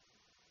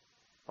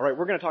All right,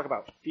 we're going to talk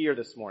about fear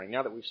this morning.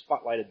 Now that we've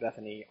spotlighted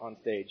Bethany on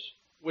stage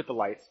with the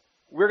lights,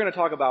 we're going to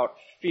talk about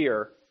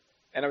fear.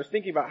 And I was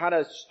thinking about how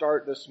to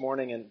start this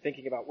morning and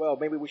thinking about, well,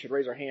 maybe we should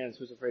raise our hands.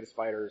 Who's afraid of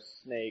spiders,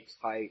 snakes,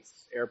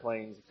 heights,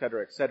 airplanes, et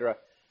cetera, et cetera.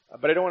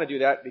 But I don't want to do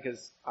that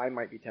because I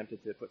might be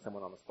tempted to put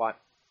someone on the spot.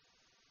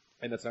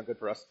 And that's not good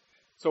for us.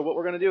 So what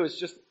we're going to do is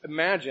just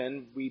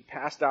imagine we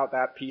passed out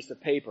that piece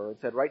of paper and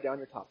said, write down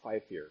your top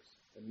 5 fears.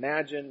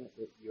 Imagine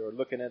that you're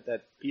looking at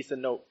that piece of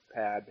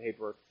notepad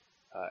paper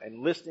and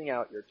listing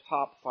out your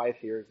top 5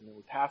 fears, and then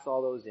we pass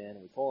all those in,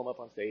 and we pull them up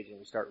on stage, and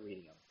we start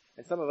reading them.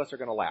 And some of us are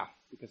going to laugh,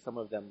 because some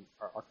of them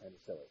are kind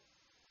of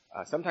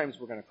silly. Sometimes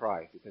we're going to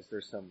cry, because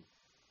there's some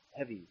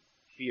heavy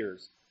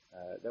fears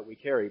that we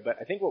carry. But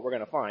I think what we're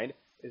going to find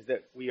is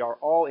that we are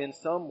all in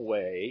some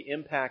way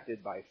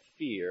impacted by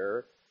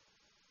fear,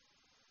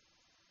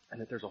 and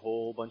that there's a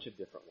whole bunch of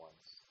different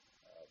ones.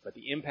 But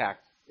the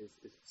impact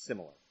is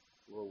similar.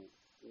 We're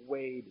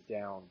weighed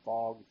down,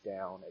 bogged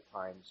down at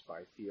times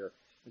by fear.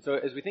 And so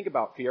as we think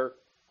about fear,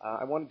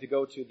 I wanted to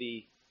go to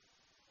the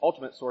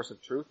ultimate source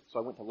of truth. So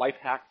I went to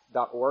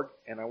lifehack.org,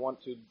 and I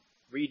want to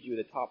read you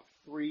the top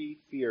 3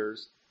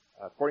 fears,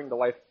 according to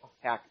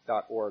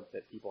lifehack.org,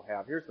 that people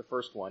have. Here's the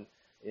first one.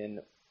 In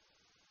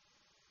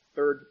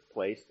 3rd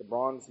place, the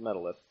bronze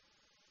medalist,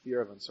 fear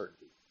of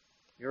uncertainty.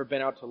 You ever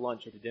been out to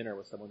lunch or to dinner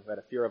with someone who had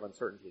a fear of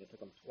uncertainty and it took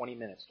them 20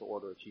 minutes to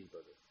order a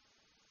cheeseburger?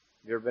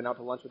 You ever been out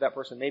to lunch with that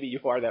person? Maybe you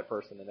are that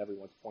person and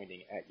everyone's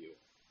pointing at you.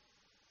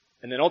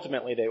 And then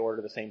ultimately they order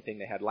the same thing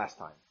they had last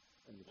time,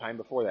 and the time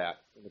before that,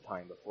 and the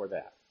time before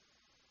that.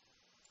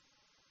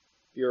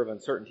 Fear of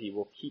uncertainty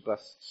will keep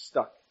us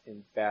stuck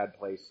in bad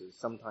places.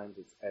 Sometimes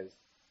it's as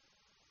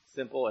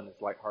simple and as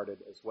lighthearted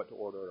as what to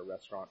order at a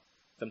restaurant.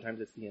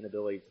 Sometimes it's the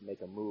inability to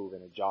make a move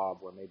in a job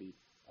where maybe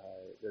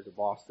there's a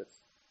boss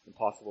that's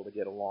impossible to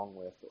get along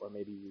with, or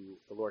maybe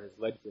the Lord has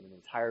led you in an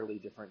entirely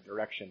different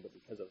direction, but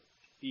because of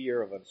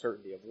fear of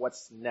uncertainty, of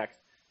what's next,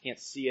 I can't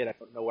see it, I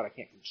don't know what, I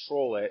can't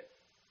control it,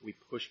 we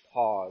push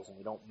pause and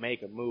we don't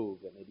make a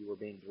move that maybe we're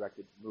being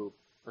directed to move.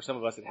 For some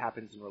of us, it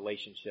happens in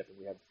relationship, and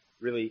we have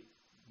really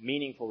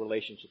meaningful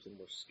relationships, and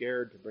we're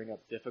scared to bring up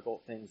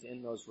difficult things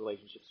in those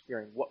relationships,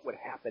 fearing what would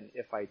happen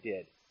if I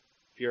did.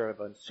 Fear of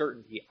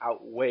uncertainty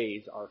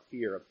outweighs our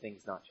fear of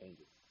things not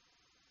changing.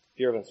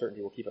 Fear of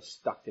uncertainty will keep us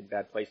stuck in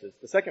bad places.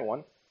 The second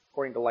one,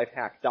 according to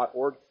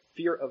lifehack.org,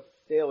 fear of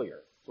failure.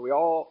 So we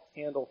all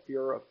handle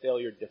fear of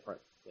failure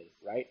differently,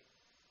 right?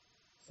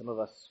 Some of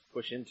us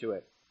push into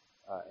it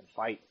and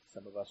fight.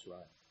 Some of us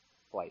run,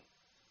 flight.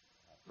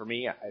 For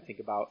me, I think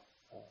about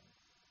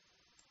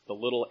the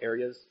little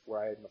areas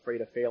where I'm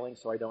afraid of failing,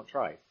 so I don't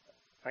try. A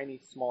tiny,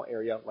 small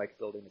area like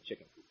building a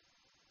chicken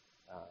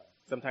coop.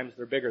 Sometimes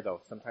they're bigger,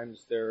 though.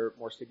 Sometimes they're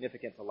more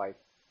significant to life.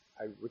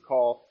 I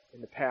recall in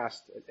the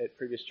past at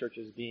previous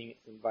churches being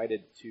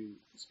invited to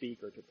speak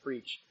or to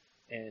preach,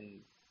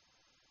 and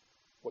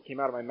what came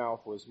out of my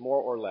mouth was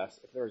more or less,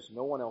 if there's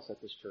no one else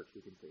at this church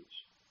who can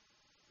preach,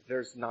 if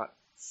there's not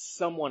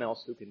someone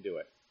else who can do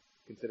it,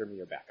 consider me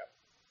your backup.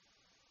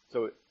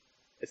 So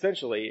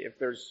essentially, if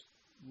there's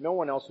no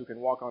one else who can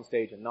walk on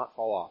stage and not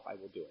fall off, I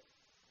will do it.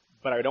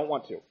 But I don't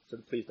want to, so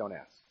please don't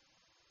ask.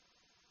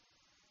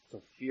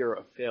 So fear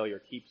of failure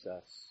keeps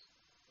us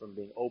from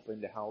being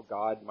open to how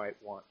God might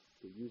want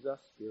to use us.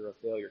 Fear of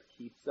failure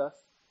keeps us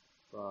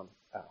from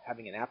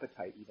having an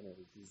appetite, even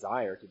a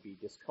desire to be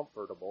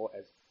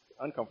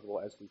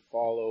uncomfortable as we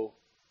follow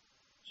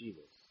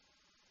Jesus.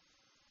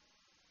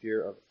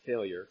 Fear of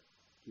failure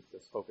keeps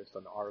us focused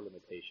on our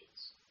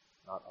limitations,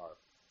 not our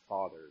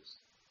Father's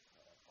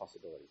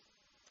possibilities.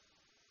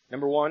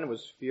 Number 1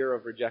 was fear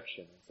of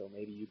rejection. So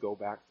maybe you go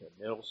back to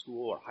middle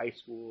school or high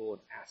school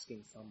and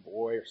asking some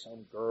boy or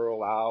some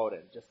girl out,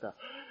 and just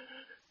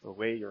the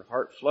way your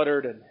heart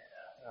fluttered, and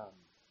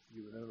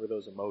you remember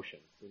those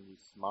emotions, and you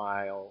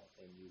smile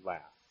and you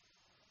laugh.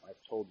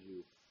 I've told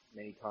you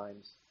many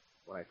times,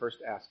 when I first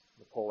asked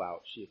Nicole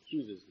out, she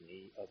accuses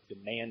me of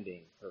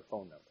demanding her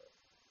phone number.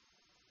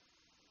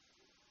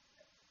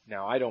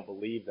 Now, I don't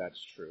believe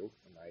that's true,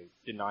 and I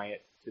deny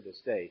it to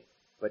this day.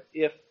 But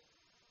if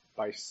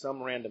by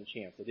some random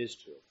chance it is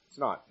true, it's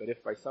not, but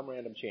if by some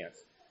random chance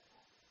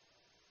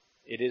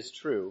it is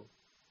true,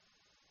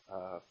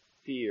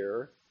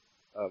 fear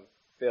of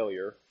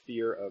failure,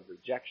 fear of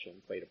rejection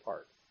played a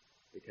part,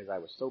 because I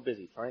was so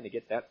busy trying to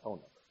get that phone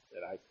number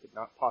that I could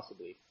not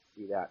possibly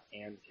do that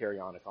and carry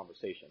on a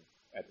conversation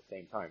at the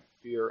same time.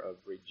 Fear of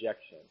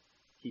rejection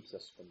keeps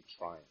us from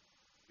trying.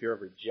 Fear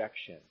of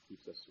rejection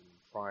keeps us from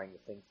trying the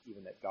things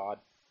even that God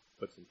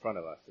puts in front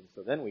of us. And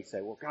so then we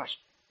say, well, gosh,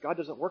 God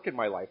doesn't work in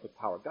my life with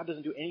power. God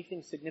doesn't do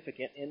anything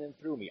significant in and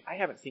through me. I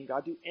haven't seen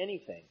God do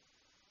anything.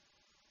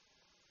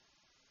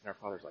 And our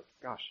Father's like,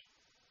 gosh,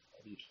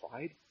 have you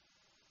tried?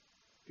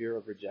 Fear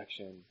of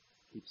rejection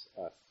keeps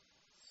us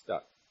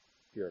stuck.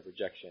 Fear of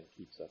rejection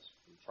keeps us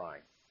from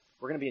trying.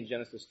 We're going to be in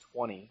Genesis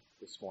 20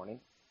 this morning.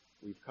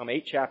 We've come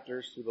 8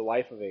 chapters through the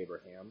life of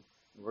Abraham,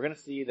 and we're going to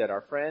see that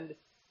our friend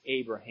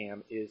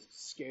Abraham is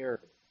scared.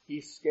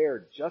 He's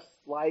scared just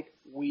like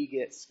we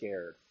get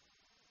scared.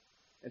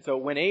 And so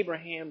when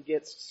Abraham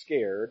gets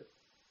scared,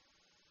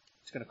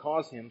 It's going to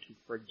cause him to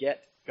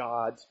forget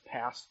God's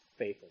past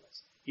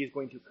faithfulness. He is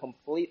going to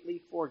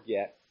completely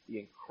forget the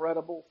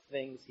incredible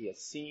things he has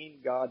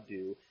seen God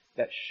do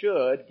that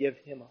should give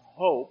him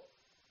hope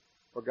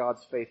for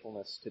God's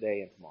faithfulness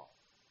today and tomorrow.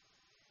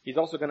 He's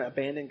also going to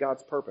abandon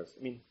God's purpose.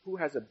 I mean, who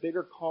has a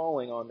bigger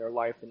calling on their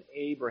life than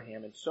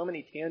Abraham, and so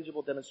many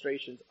tangible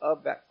demonstrations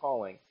of that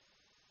calling?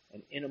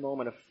 And in a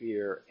moment of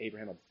fear,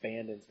 Abraham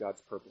abandons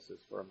God's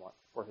purposes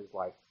for his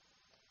life.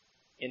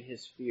 In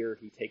his fear,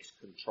 he takes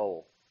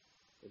control.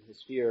 In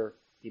his fear,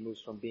 he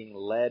moves from being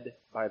led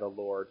by the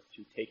Lord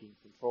to taking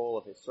control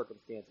of his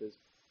circumstances,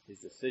 his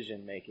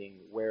decision-making,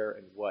 where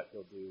and what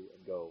he'll do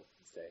and go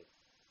and say.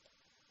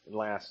 And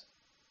last,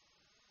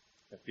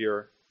 the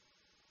fear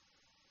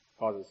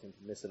causes him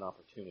to miss an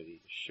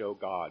opportunity to show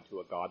God to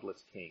a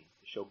godless king,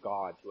 to show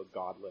God to a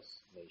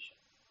godless nation.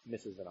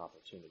 Misses an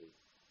opportunity.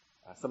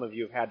 Some of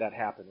you have had that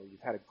happen, where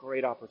you've had a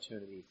great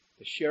opportunity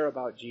to share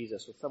about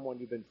Jesus with someone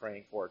you've been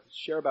praying for, to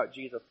share about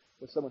Jesus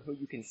with someone who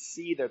you can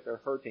see that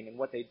they're hurting, and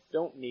what they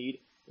don't need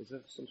is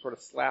some sort of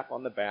slap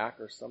on the back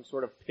or some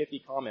sort of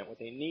pithy comment. What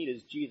they need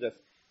is Jesus,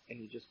 and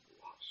you just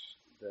watch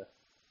the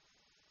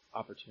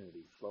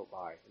opportunity float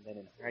by. And then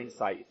in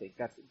hindsight, you think,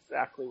 that's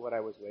exactly what I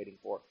was waiting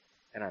for,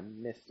 and I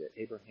missed it.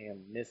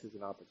 Abraham misses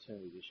an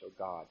opportunity to show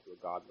God to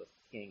a godless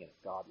king and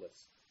a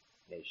godless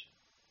nation.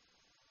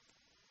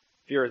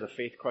 Fear is a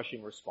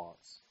faith-crushing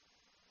response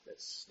that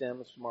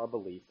stems from our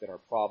belief that our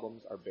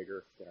problems are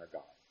bigger than our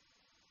God.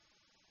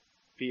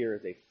 Fear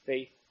is a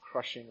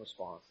faith-crushing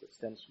response that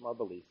stems from our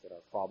belief that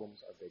our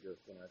problems are bigger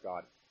than our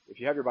God. If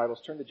you have your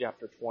Bibles, turn to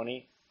chapter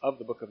 20 of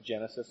the book of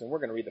Genesis, and we're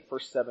going to read the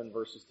first 7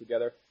 verses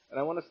together. And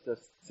I want us to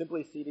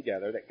simply see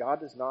together that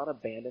God does not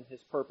abandon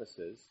his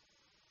purposes,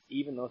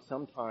 even though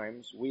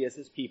sometimes we as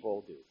his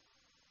people do.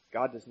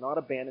 God does not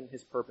abandon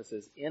his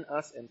purposes in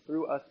us and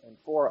through us and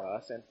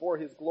for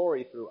his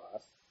glory through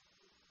us,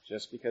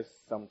 just because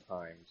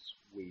sometimes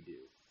we do.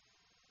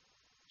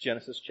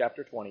 Genesis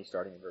chapter 20,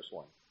 starting in verse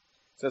 1.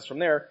 It says, "From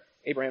there,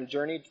 Abraham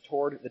journeyed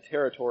toward the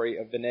territory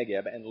of the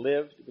Negeb and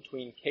lived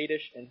between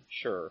Kadesh and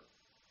Shur.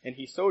 And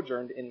he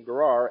sojourned in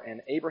Gerar,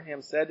 and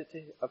Abraham said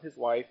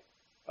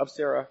of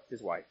Sarah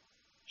his wife,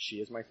 'She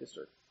is my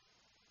sister.'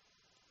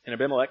 And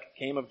Abimelech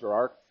came of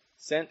Gerar,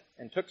 sent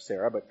and took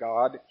Sarah, but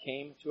God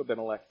came to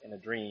Abimelech in a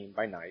dream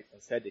by night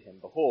and said to him,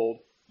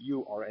 'Behold,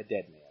 you are a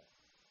dead man,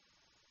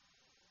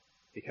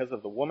 because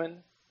of the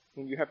woman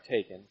whom you have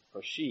taken,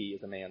 for she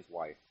is a man's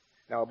wife.'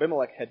 Now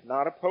Abimelech had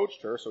not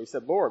approached her, so he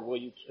said, 'Lord, will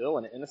you kill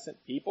an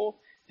innocent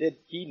people? Did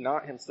he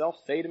not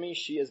himself say to me,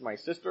 she is my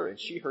sister, and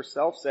she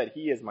herself said,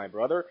 he is my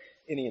brother?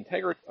 In the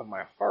integrity of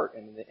my heart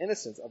and in the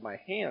innocence of my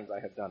hands I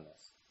have done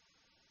this.'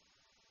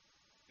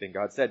 Then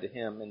God said to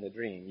him in the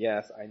dream,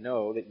 'Yes, I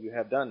know that you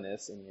have done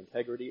this in the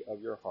integrity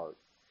of your heart,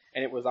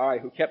 and it was I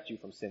who kept you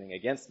from sinning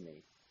against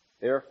me.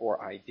 Therefore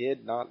I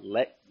did not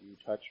let you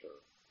touch her.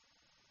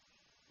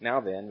 Now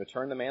then,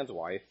 return the man's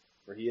wife,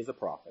 for he is a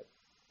prophet,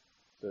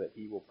 so that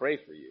he will pray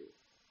for you,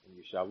 and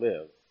you shall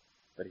live.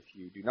 But if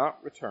you do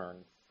not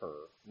return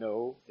her,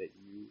 know that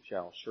you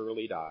shall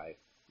surely die,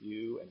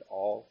 you and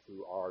all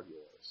who are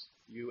yours.'"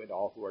 You and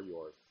all who are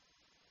yours.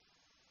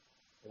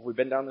 Have we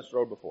been down this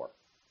road before?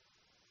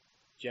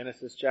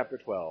 Genesis chapter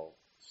 12,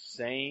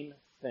 same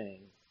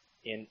thing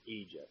in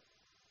Egypt.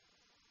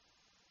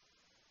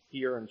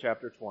 Here in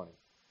chapter 20,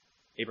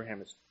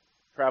 Abraham is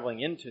traveling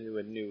into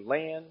a new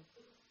land.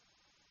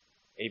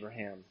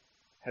 Abraham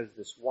has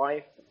this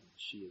wife, and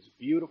she is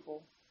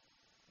beautiful,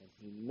 and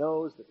he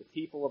knows that the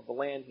people of the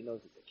land, he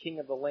knows that the king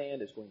of the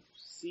land is going to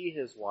see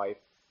his wife,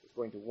 is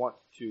going to want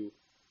to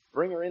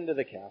bring her into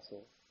the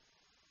castle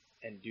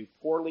and do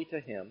poorly to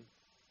him.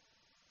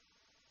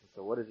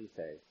 So what does he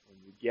say?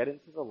 "When you get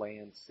into the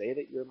land, say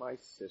that you're my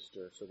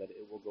sister, so that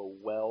it will go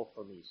well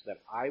for me, so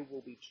that I will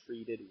be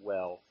treated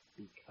well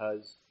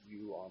because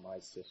you are my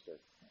sister."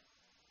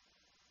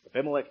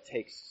 Abimelech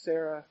takes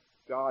Sarah.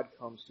 God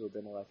comes to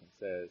Abimelech and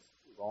says,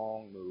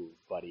 "Wrong move,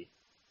 buddy."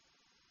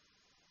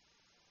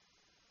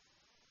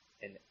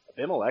 And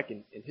Abimelech,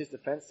 in his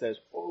defense,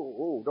 says,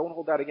 "Oh, don't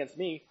hold that against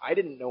me. I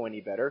didn't know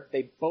any better.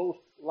 They both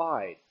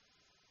lied."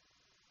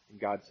 And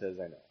God says,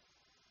 "I know.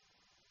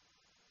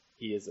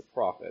 He is a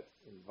prophet.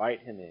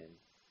 Invite him in.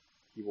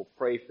 He will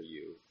pray for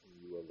you,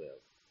 and you will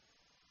live."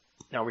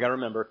 Now, we got to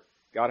remember,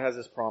 God has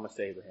this promise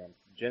to Abraham.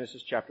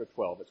 Genesis chapter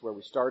 12. It's where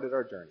we started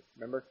our journey.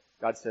 Remember,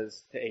 God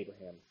says to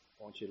Abraham,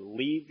 "I want you to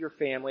leave your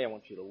family. I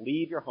want you to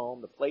leave your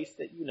home, the place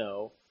that you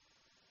know,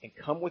 and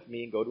come with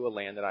me and go to a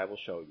land that I will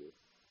show you.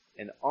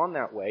 And on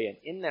that way, and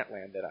in that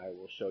land that I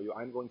will show you,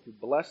 I'm going to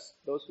bless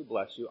those who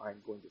bless you.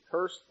 I'm going to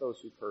curse those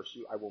who curse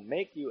you. I will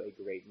make you a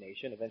great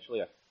nation,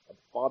 eventually a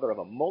father of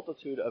a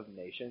multitude of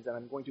nations, and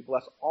I'm going to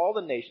bless all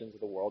the nations of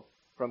the world,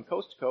 from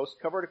coast to coast,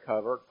 cover to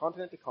cover,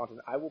 continent to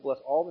continent. I will bless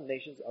all the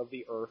nations of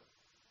the earth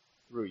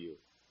through you."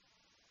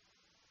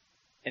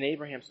 And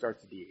Abraham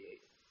starts to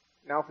deviate,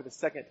 now for the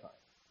second time.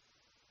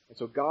 And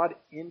so God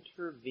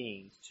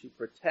intervenes to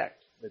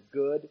protect the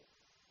good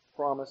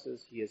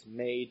promises he has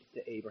made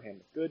to Abraham,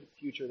 the good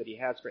future that he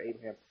has for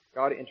Abraham.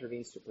 God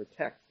intervenes to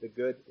protect the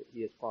good that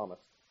he has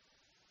promised.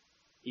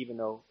 even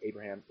though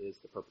Abraham is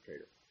the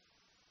perpetrator.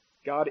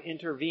 God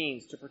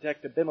intervenes to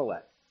protect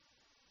Abimelech,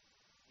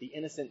 the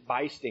innocent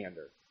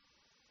bystander.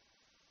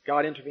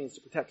 God intervenes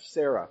to protect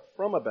Sarah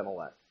from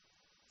Abimelech.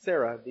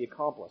 Sarah, the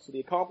accomplice. So the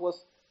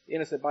accomplice, the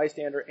innocent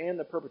bystander, and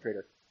the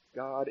perpetrator.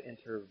 God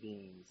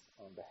intervenes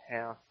on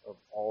behalf of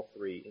all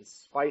three in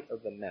spite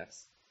of the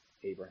mess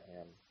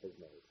Abraham has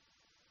made.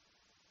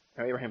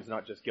 Now, Abraham's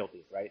not just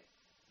guilty, right?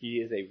 He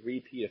is a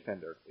repeat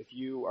offender. If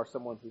you are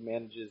someone who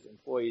manages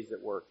employees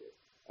at work,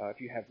 if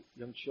you have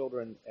young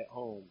children at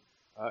home,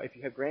 if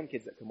you have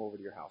grandkids that come over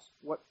to your house,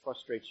 what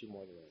frustrates you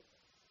more than anything?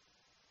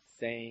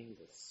 Saying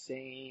the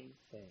same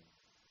thing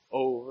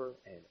over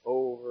and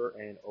over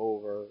and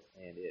over,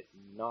 and it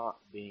not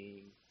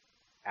being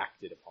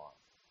acted upon.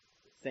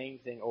 The same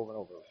thing over and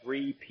over.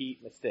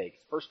 Repeat mistakes.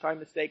 First time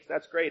mistakes,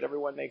 that's great.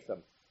 Everyone makes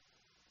them.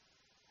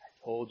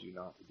 I told you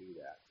not to do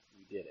that.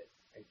 You did it.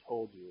 I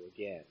told you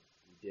again.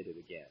 You did it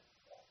again.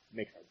 It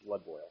makes our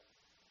blood boil.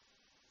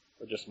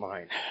 Or just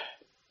mine.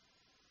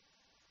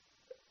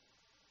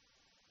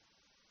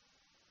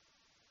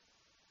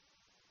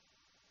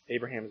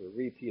 Abraham is a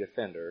repeat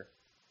offender.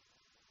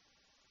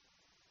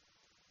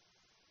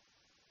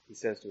 He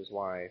says to his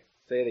wife,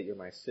 say that you're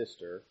my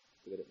sister,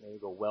 so that it may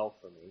go well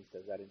for me. He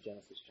says that in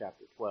Genesis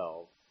chapter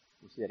 12.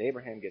 We see that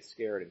Abraham gets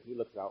scared and he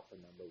looks out for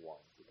number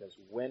one. Because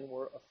when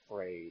we're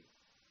afraid,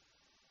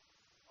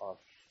 our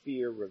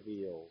fear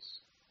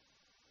reveals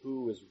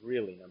who is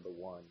really number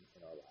one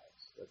in our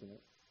lives, doesn't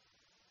it?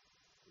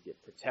 We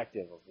get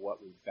protective of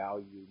what we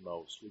value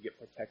most. We get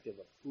protective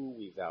of who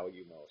we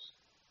value most.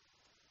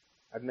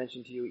 I've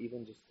mentioned to you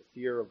even just the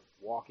fear of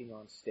walking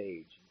on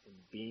stage and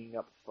being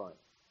up front.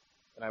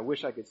 And I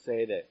wish I could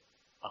say that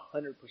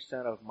 100%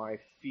 of my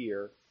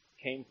fear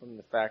came from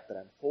the fact that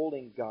I'm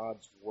holding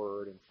God's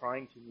Word and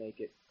trying to make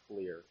it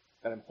clear.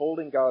 That I'm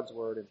holding God's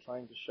Word and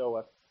trying to show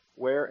us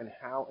where and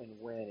how and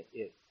when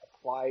it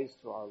applies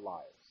to our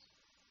lives.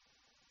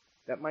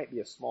 That might be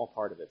a small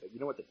part of it, but you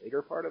know what the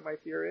bigger part of my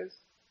fear is?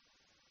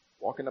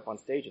 Walking up on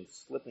stage and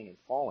slipping and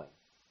falling.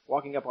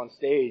 Walking up on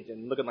stage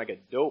and looking like a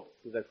dope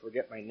because I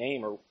forget my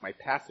name or my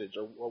passage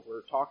or what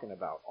we're talking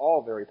about.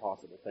 All very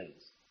possible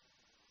things.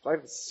 So I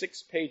have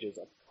 6 pages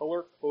of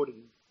color-coded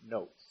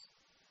notes.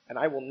 And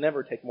I will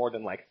never take more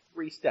than like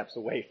 3 steps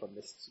away from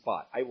this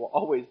spot. I will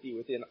always be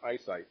within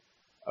eyesight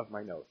of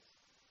my notes.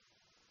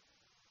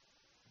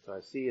 So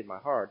I see in my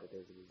heart that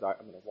there's a desire.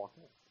 I'm going to walk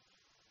in.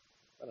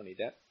 I don't need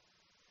that.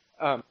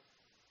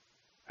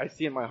 I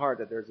see in my heart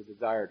that there's a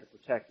desire to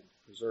protect and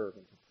to preserve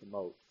and to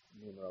promote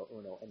numero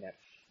uno. And that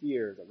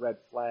fear is a red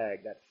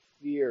flag. That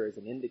fear is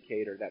an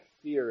indicator. That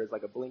fear is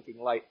like a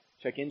blinking light,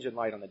 check engine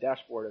light on the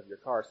dashboard of your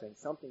car saying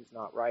something's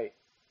not right.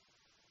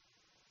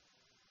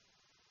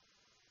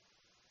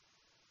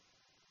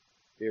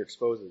 Fear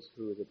exposes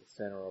who is at the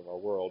center of our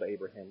world.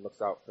 Abraham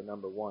looks out for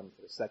number one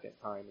for the second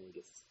time and he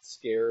gets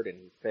scared and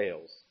he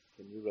fails.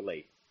 Can you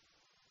relate?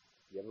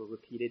 Have you ever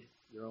repeated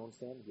your own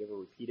sin? Have you ever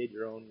repeated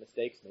your own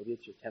mistakes? Maybe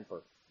it's your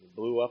temper. You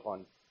blew up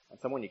on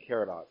someone you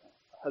care about.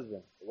 A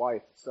husband, a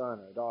wife, a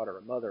son, a daughter,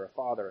 a mother, a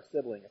father, a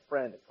sibling, a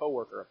friend, a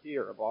coworker, a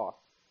peer, a boss.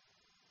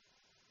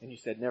 And you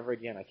said, never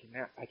again. I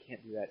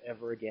can't do that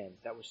ever again.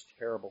 That was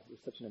terrible. It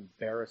was such an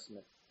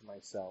embarrassment to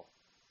myself.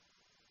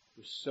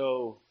 It was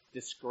so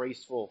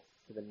disgraceful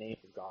to the name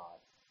of God.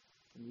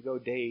 And you go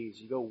days,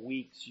 you go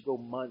weeks, you go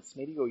months,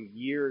 maybe you go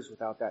years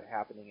without that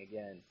happening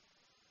again.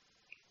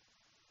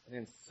 And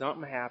then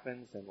something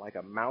happens and like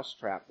a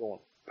mousetrap going,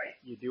 bam,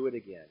 you do it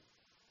again.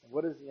 And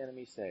what does the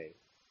enemy say?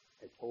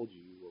 I told you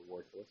you were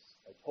worthless.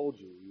 I told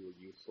you you were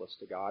useless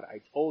to God.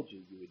 I told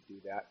you you would do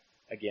that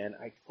again.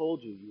 I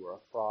told you you were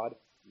a fraud.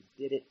 You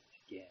did it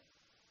again.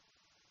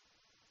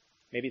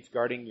 Maybe it's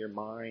guarding your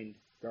mind,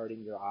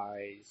 guarding your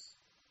eyes,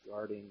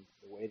 guarding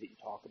the way that you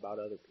talk about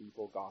other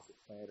people, gossip,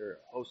 slander,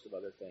 a host of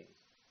other things.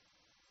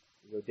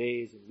 You go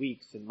days and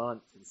weeks and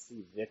months and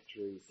see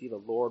victory, see the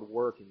Lord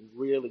work in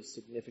really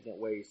significant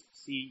ways,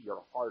 see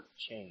your heart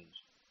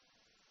change.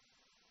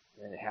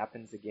 And then it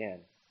happens again.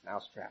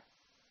 Mousetrap.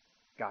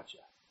 Gotcha.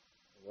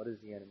 And what does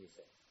the enemy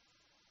say?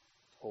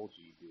 Told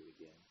you you'd do it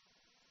again.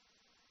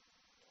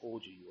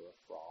 Told you were a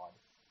fraud.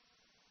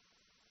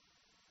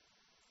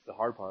 The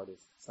hard part is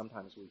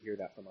sometimes we hear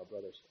that from our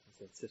brothers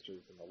and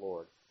sisters in the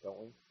Lord, don't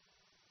we?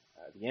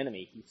 The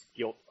enemy heaps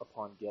guilt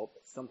upon guilt,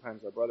 but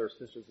sometimes our brothers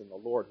and sisters in the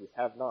Lord who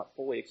have not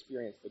fully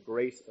experienced the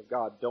grace of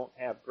God don't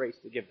have grace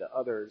to give to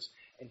others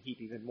and heap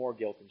even more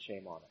guilt and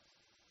shame on us.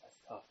 That's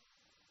tough.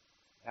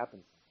 It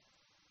happens sometimes.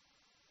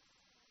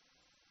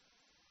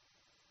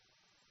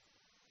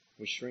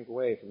 We shrink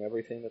away from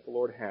everything that the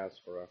Lord has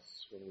for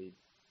us when we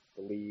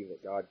believe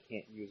that God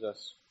can't use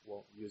us,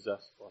 won't use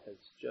us, or has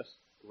just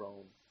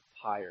grown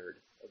tired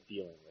of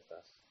dealing with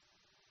us.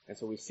 And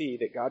so we see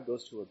that God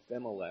goes to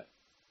Abimelech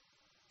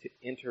to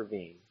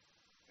intervene.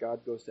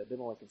 God goes to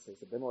Abimelech and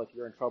says, Abimelech,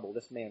 you're in trouble.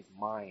 This man's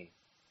mine.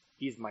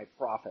 He's my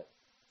prophet.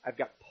 I've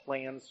got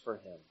plans for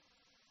him.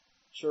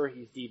 Sure,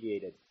 he's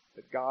deviated,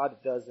 but God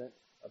doesn't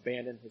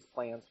abandon his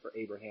plans for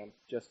Abraham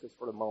just as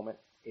for the moment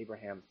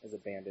Abraham has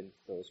abandoned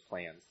those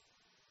plans.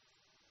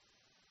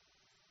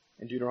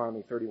 In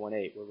Deuteronomy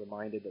 31:8, we're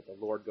reminded that the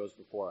Lord goes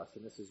before us.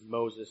 And this is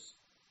Moses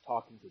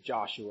talking to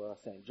Joshua,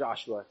 saying,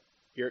 Joshua,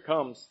 here it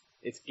comes.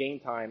 It's game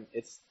time.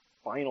 It's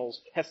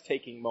finals,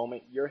 test-taking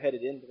moment. You're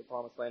headed into the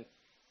promised land.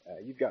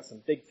 You've got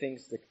some big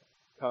things to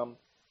come.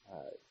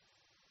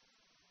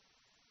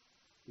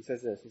 He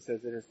says this. He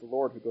says, it is the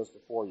Lord who goes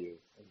before you,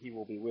 and he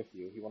will be with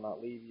you. He will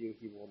not leave you.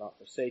 He will not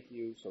forsake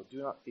you. So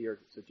do not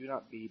fear. So do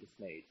not be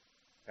dismayed.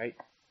 Right?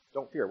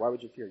 Don't fear. Why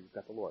would you fear? You've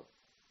got the Lord.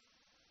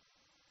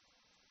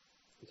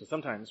 And so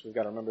sometimes we've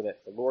got to remember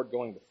that the Lord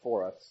going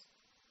before us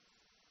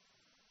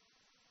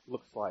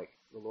looks like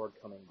the Lord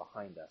coming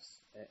behind us.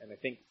 And I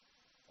think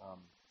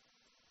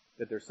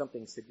that there's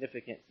something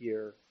significant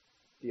here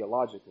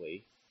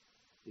theologically,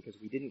 because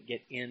we didn't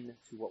get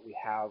into what we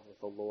have with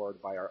the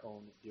Lord by our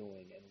own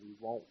doing, and we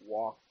won't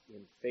walk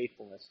in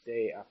faithfulness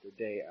day after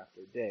day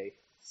after day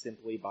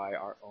simply by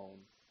our own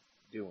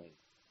doing.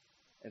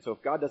 And so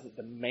if God doesn't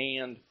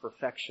demand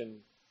perfection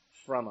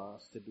from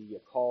us to be a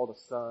called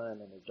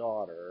son and a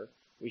daughter,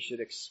 we should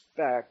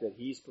expect that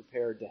he's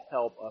prepared to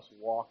help us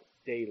walk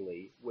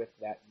daily with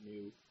that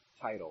new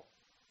title.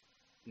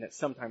 And that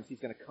sometimes he's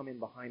going to come in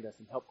behind us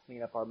and help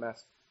clean up our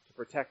mess, to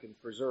protect and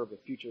preserve the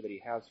future that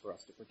he has for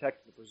us, to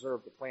protect and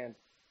preserve the plans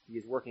he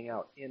is working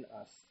out in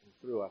us and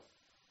through us.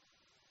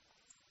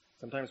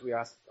 Sometimes we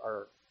ask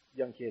our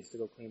young kids to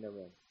go clean their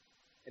room,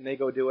 and they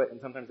go do it, and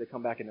sometimes they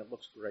come back and it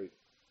looks great.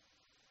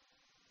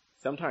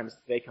 Sometimes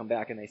they come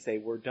back and they say,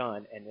 we're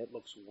done, and it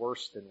looks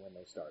worse than when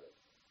they started.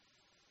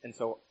 And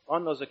so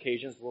on those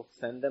occasions, we'll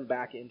send them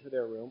back into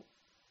their room.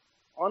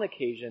 On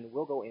occasion,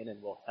 we'll go in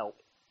and we'll help,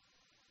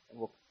 and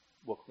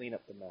we'll clean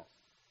up the mess.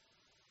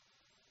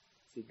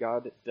 See,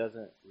 God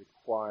doesn't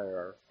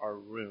require our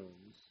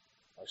rooms,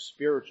 our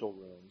spiritual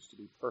rooms, to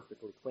be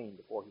perfectly clean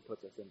before he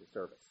puts us into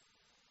service.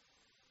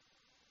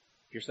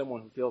 If you're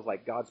someone who feels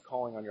like God's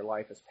calling on your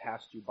life has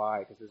passed you by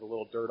because there's a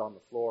little dirt on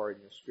the floor in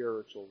your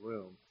spiritual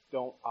room,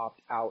 don't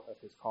opt out of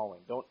his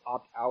calling. Don't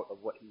opt out of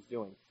what he's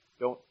doing.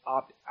 Don't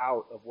opt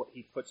out of what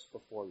he puts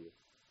before you.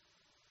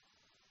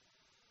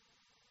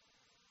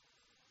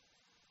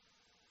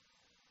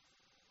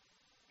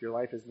 If your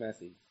life is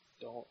messy,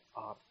 don't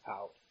opt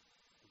out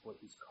of what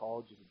he's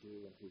called you to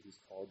do and who he's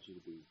called you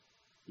to be.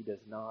 He does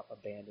not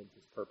abandon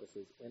his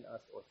purposes in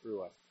us or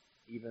through us,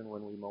 even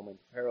when we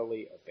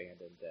momentarily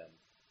abandon them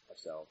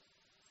ourselves.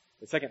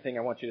 The second thing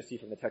I want you to see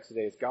from the text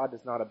today is God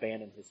does not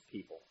abandon his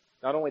people.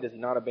 Not only does he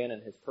not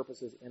abandon his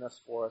purposes in us,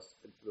 for us,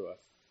 and through us,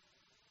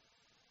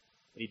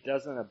 but he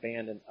doesn't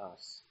abandon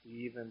us,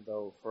 even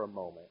though for a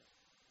moment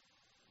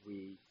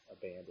we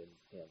abandon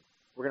him.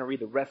 We're going to read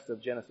the rest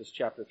of Genesis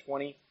chapter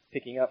 20,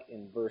 picking up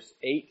in verse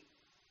 8.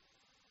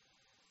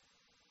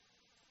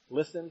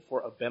 Listen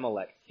for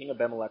Abimelech, King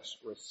Abimelech's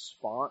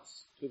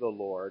response to the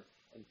Lord,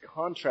 and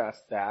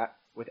contrast that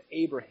with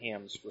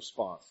Abraham's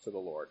response to the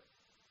Lord.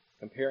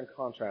 Compare and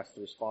contrast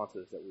the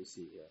responses that we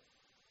see here.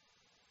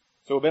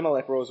 So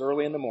Abimelech rose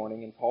early in the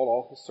morning and called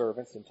all his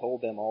servants and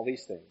told them all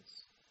these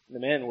things. And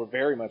the men were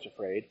very much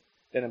afraid.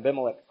 Then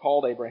Abimelech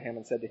called Abraham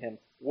and said to him,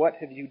 What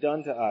have you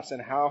done to us,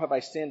 and how have I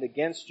sinned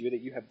against you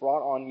that you have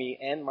brought on me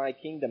and my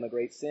kingdom a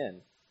great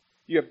sin?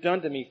 You have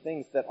done to me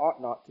things that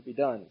ought not to be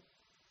done.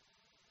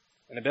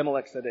 And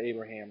Abimelech said to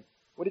Abraham,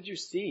 What did you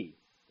see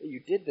that you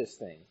did this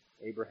thing?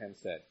 Abraham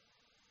said,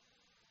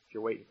 If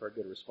you're waiting for a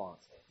good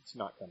response, it's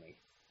not coming.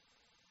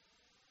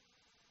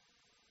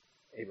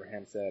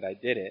 Abraham said, I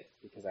did it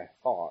because I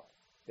thought,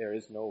 there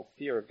is no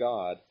fear of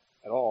God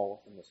at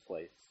all in this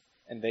place,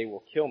 and they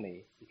will kill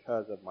me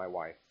because of my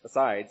wife.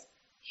 Besides,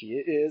 she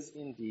is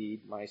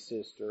indeed my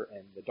sister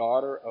and the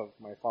daughter of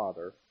my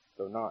father,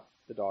 though not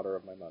the daughter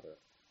of my mother.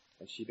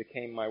 And she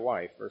became my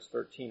wife. Verse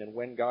 13, And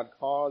when God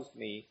caused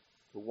me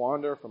to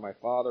wander from my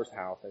father's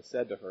house, I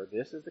said to her,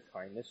 This is the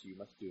kindness you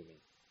must do me.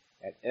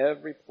 At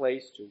every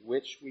place to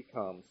which we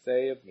come,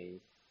 say of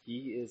me,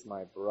 He is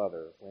my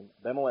brother.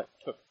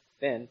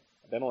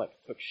 Abimelech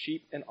took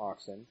sheep and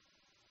oxen,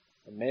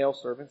 and male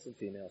servants and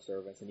female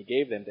servants, and he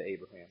gave them to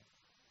Abraham.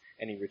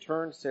 And he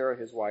returned Sarah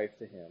his wife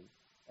to him.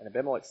 And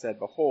Abimelech said,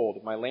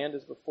 Behold, my land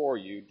is before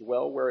you,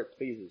 dwell where it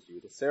pleases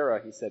you. To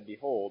Sarah he said,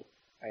 Behold,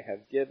 I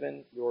have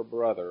given your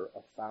brother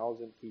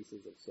 1,000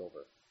 pieces of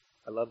silver.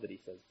 I love that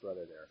he says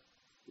brother there,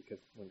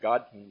 because when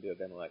God came to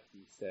Abimelech,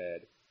 he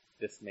said,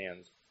 this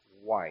man's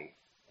wife.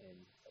 And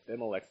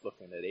Abimelech's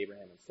looking at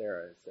Abraham and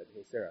Sarah and said,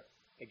 Hey Sarah,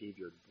 I gave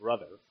your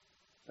brother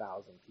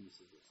 1,000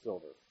 pieces of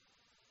silver.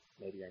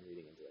 Maybe I'm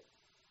reading into it.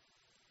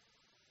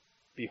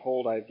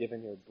 Behold, I have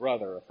given your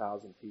brother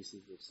 1,000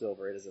 pieces of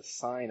silver. It is a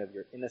sign of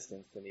your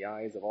innocence in the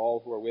eyes of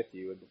all who are with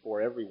you, and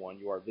before everyone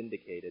you are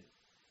vindicated.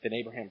 Then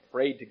Abraham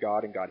prayed to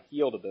God, and God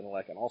healed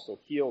Abimelech, and also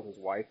healed his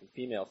wife and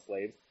female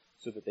slaves,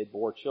 so that they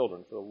bore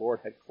children. For the Lord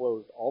had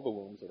closed all the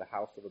wombs of the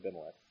house of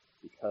Abimelech,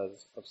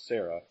 because of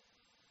Sarah,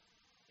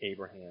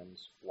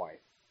 Abraham's wife.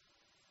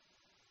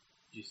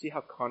 Do you see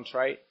how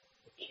contrite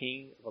the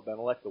king of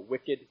Abimelech, the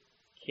wicked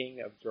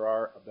king of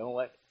Gerar,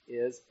 Abimelech,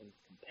 is in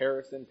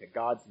comparison to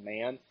God's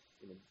man,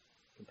 in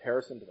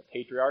comparison to the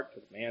patriarch, to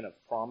the man of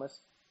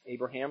promise,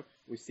 Abraham?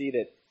 We see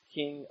that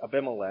King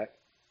Abimelech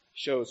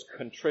shows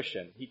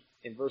contrition.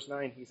 In verse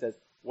 9, he says,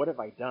 "What have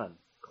I done?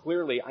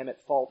 Clearly, I'm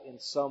at fault in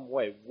some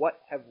way.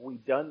 What have we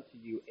done to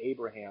you,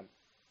 Abraham,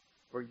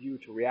 for you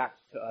to react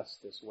to us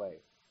this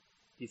way?"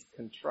 He's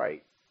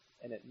contrite,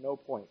 and at no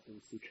point do we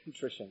see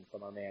contrition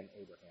from our man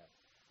Abraham.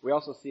 We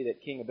also see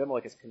that King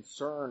Abimelech is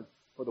concerned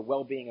for the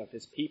well-being of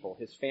his people,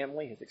 his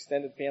family, his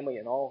extended family,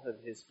 and all of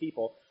his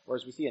people,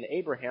 whereas we see in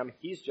Abraham,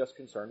 he's just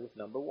concerned with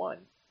number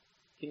one.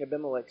 King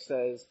Abimelech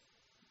says,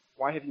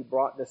 "Why have you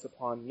brought this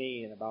upon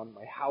me and about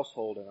my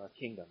household and our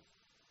kingdom?"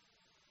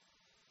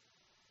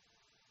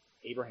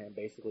 Abraham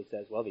basically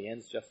says, well, the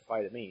ends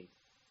justify the means.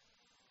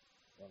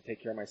 I want to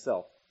take care of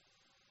myself.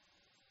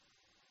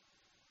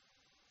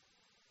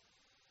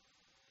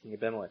 King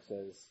Abimelech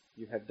says,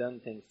 "You have done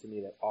things to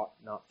me that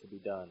ought not to be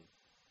done.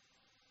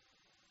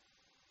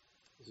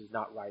 This is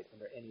not right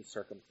under any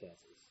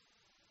circumstances."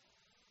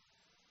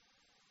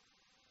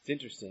 It's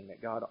interesting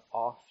that God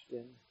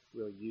often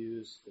will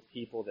use the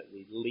people that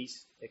we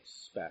least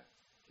expect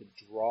to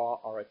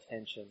draw our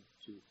attention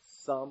to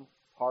some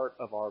part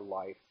of our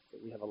life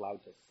that we have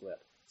allowed to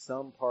slip,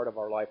 some part of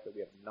our life that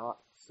we have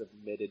not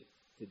submitted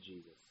to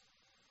Jesus.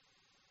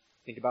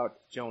 Think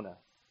about Jonah.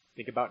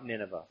 Think about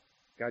Nineveh.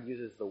 God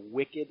uses the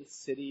wicked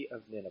city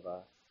of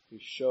Nineveh to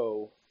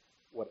show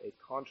what a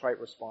contrite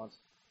response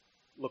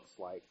looks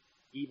like,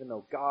 even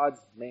though God's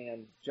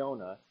man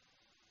Jonah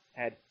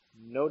had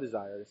no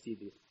desire to see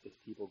this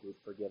people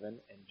group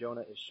forgiven, and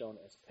Jonah is shown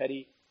as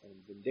petty and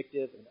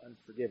vindictive and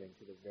unforgiving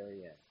to the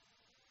very end.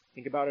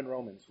 Think about in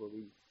Romans, where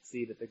we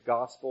see that the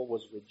gospel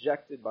was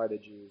rejected by the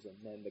Jews, and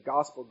then the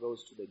gospel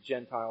goes to the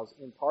Gentiles,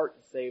 in part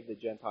to save the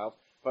Gentiles,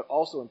 but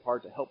also in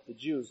part to help the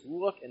Jews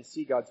look and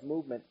see God's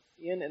movement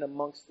in and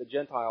amongst the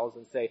Gentiles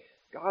and say,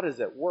 God is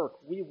at work.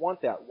 We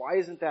want that. Why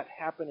isn't that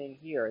happening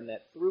here? And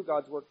that through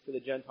God's work for the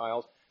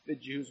Gentiles, the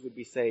Jews would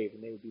be saved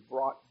and they would be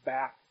brought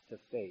back to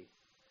faith.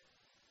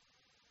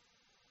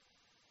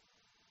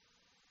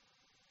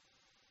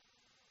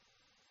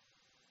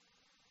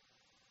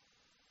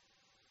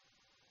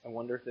 I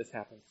wonder if this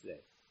happens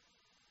today.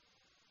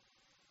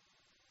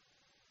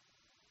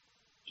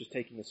 Just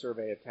taking a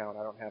survey of town,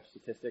 I don't have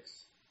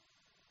statistics,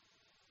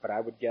 but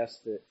I would guess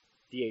that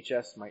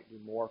DHS might do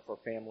more for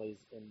families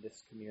in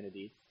this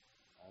community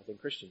than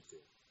Christians do.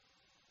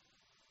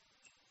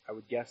 I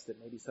would guess that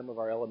maybe some of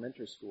our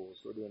elementary schools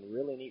who are doing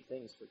really neat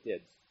things for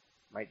kids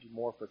might do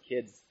more for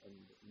kids and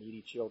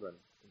needy children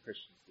than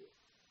Christians do.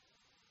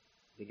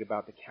 Think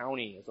about the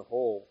county as a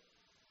whole.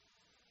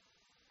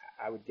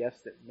 I would guess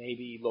that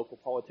maybe local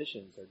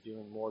politicians are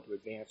doing more to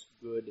advance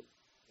good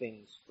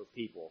things for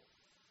people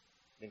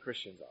than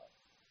Christians are.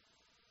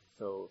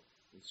 So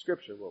in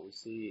Scripture, what we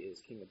see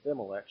is King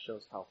Abimelech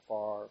shows how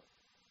far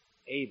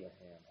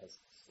Abraham has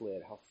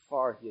slid, how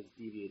far he has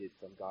deviated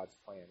from God's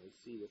plan. We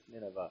see with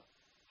Nineveh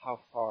how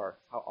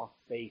off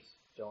base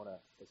Jonah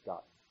has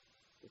gotten.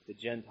 With the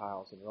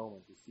Gentiles and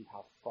Romans, we see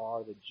how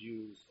far the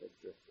Jews have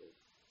drifted.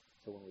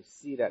 So when we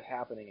see that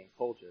happening in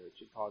culture, it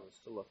should cause us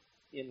to look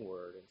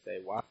inward and say,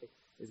 why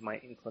is my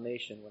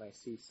inclination when I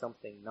see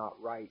something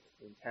not right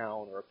in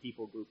town or a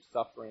people group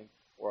suffering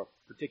or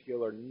a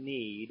particular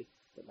need,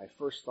 that my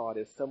first thought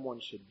is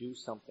someone should do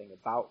something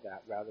about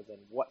that rather than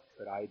what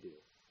could I do?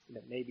 And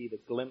that maybe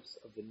the glimpse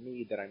of the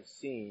need that I'm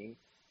seeing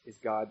is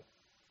God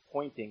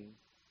pointing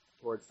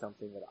towards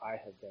something that I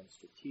have been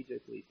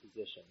strategically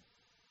positioned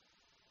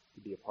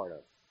to be a part of.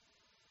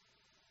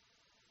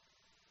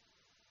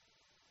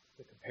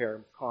 The compare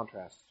and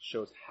contrast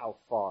shows how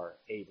far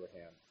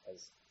Abraham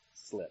has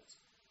slipped.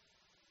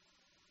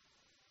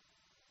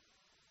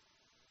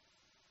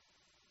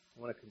 I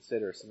want to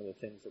consider some of the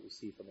things that we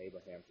see from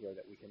Abraham here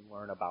that we can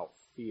learn about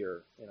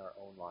fear in our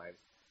own lives.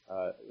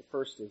 The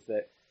first is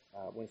that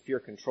when fear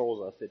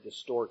controls us, it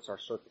distorts our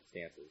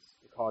circumstances.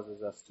 It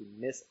causes us to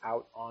miss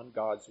out on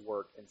God's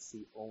work and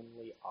see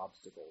only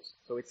obstacles.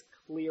 So it's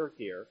clear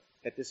here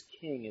that this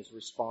king is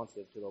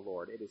responsive to the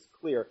Lord. It is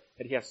clear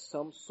that he has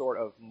some sort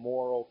of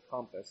moral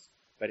compass.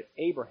 But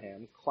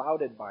Abraham,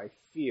 clouded by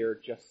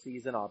fear, just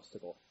sees an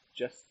obstacle,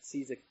 just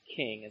sees a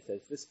king and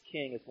says, this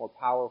king is more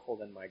powerful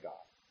than my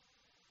God.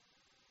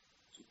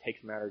 So he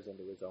takes matters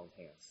into his own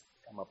hands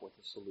to come up with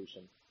a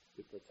solution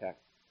to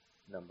protect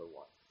number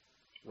one.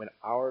 When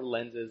our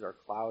lenses are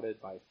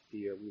clouded by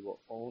fear, we will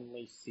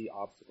only see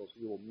obstacles.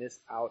 We will miss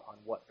out on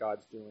what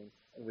God's doing,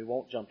 and we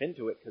won't jump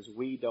into it because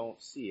we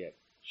don't see it,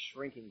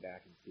 shrinking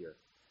back in fear.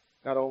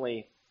 Not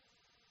only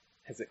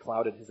has it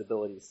clouded his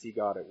ability to see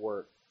God at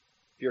work,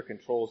 fear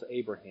controls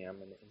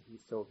Abraham, and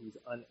so he's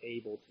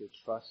unable to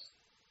trust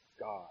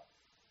God,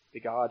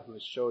 the God who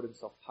has showed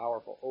himself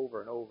powerful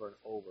over and over and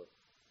over.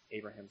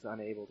 Abraham's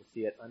unable to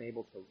see it,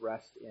 unable to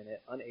rest in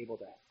it, unable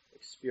to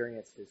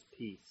experience his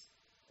peace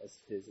as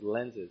his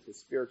lenses, his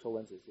spiritual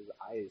lenses, his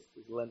eyes,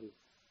 his lenses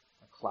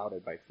are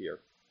clouded by fear.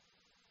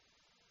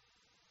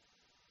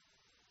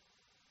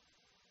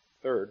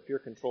 Third, fear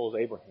controls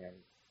Abraham.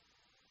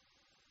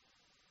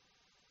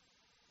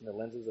 And the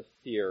lenses of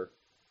fear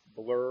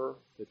blur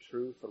the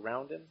truth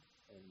around him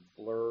and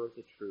blur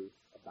the truth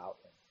about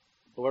him.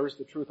 It blurs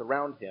the truth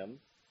around him,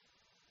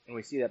 and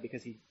we see that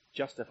because he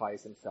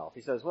justifies himself.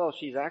 He says, well,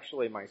 she's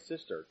actually my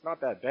sister. It's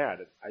not that bad.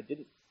 I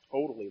didn't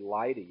totally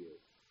lie to you,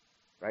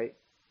 right?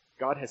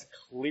 God has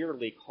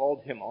clearly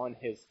called him on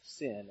his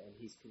sin, and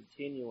he's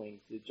continuing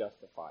to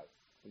justify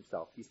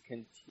himself. He's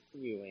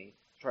continuing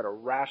to try to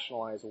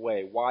rationalize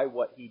away why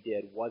what he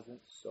did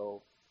wasn't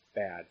so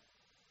bad.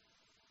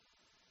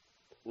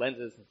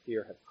 Lenses of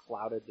fear have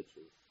clouded the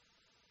truth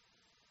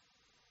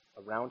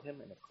around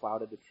him and have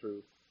clouded the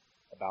truth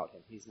about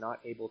him. He's not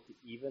able to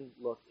even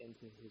look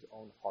into his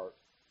own heart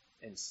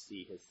and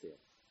see his sin.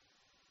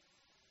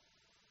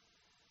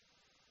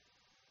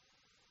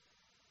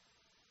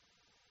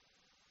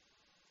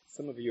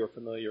 Some of you are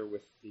familiar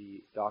with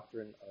the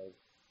doctrine of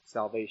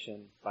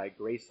salvation by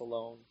grace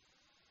alone,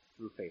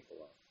 through faith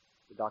alone.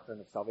 The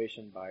doctrine of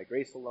salvation by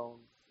grace alone,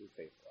 through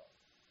faith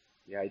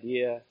alone. The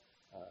idea,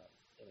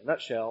 in a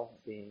nutshell,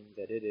 being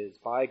that it is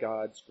by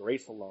God's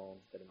grace alone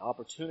that an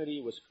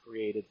opportunity was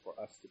created for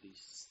us to be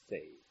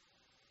saved.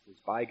 It is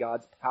by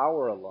God's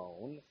power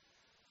alone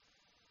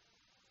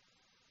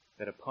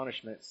that a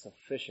punishment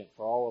sufficient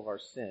for all of our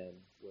sin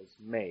was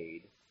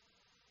made.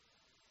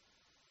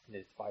 And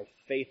it's by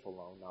faith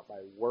alone, not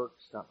by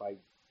works, not by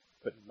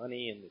putting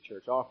money in the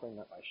church offering,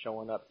 not by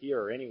showing up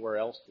here or anywhere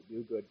else to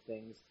do good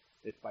things.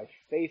 It's by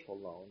faith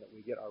alone that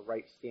we get our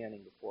right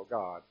standing before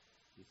God.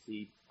 You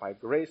see, by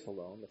grace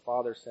alone, the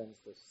Father sends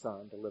the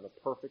Son to live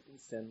a perfect and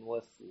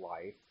sinless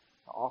life,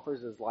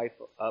 offers his life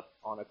up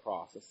on a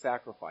cross, a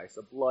sacrifice,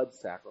 a blood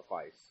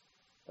sacrifice,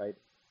 right?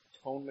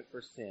 Atonement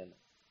for sin.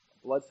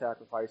 A blood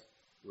sacrifice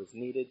was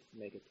needed to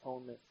make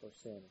atonement for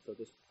sin. So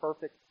this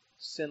perfect,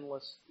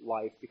 sinless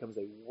life becomes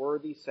a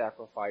worthy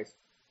sacrifice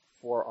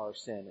for our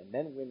sin. And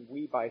then when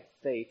we, by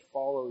faith,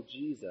 follow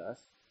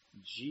Jesus,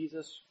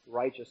 Jesus'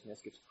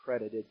 righteousness gets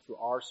credited to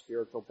our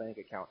spiritual bank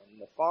account.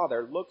 And the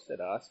Father looks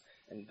at us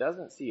and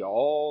doesn't see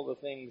all the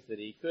things that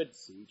he could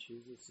see,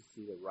 chooses to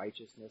see the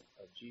righteousness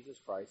of Jesus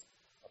Christ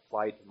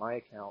applied to my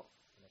account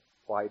and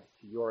applied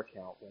to your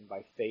account when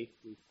by faith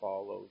we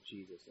follow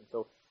Jesus. And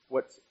so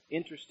what's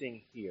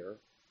interesting here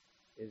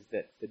is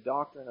that the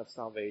doctrine of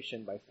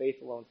salvation by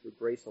faith alone through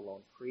grace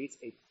alone creates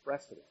a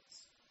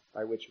precedence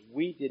by which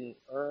we didn't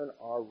earn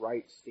our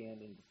right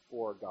standing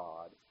before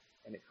God.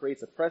 And it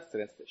creates a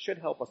precedence that should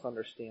help us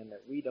understand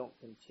that we don't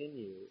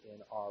continue in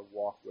our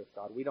walk with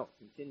God. We don't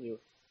continue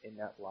in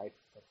that life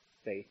of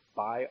faith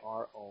by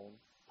our own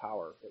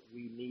power, that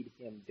we need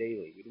him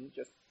daily. We didn't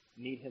just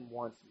need him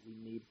once, we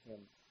need him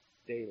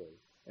daily.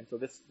 And so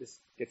this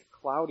gets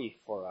cloudy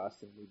for us,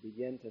 and we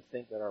begin to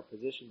think that our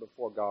position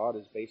before God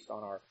is based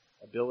on our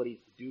ability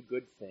to do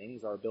good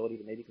things, our ability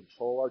to maybe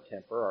control our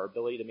temper, our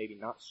ability to maybe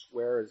not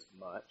swear as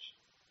much.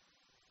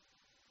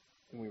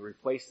 And we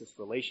replace this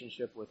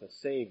relationship with a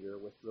Savior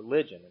with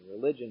religion, and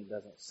religion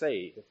doesn't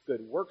save. If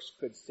good works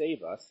could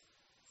save us,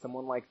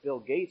 someone like Bill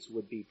Gates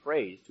would be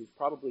praised, who's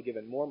probably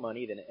given more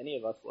money than any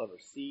of us will ever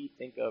see,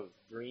 think of,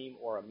 dream,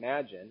 or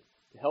imagine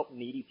to help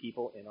needy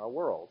people in our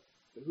world.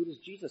 But who does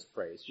Jesus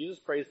praise? Jesus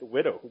praised the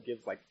widow who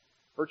gives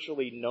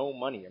virtually no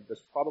money. And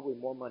there's probably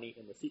more money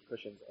in the seat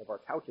cushions of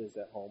our couches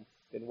at home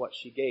than what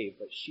she gave.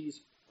 But she's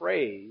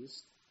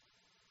praised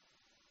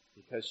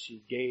because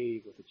she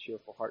gave with a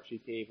cheerful heart. She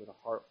gave with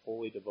a heart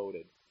wholly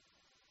devoted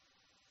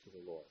to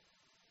the Lord.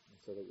 And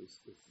so that we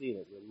see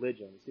that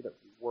religion, we see that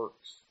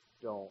works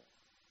don't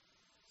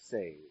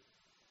save.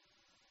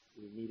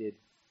 We needed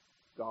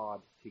God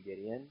to get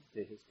in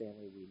to his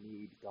family. We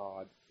need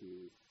God to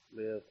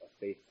live a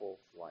faithful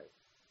life.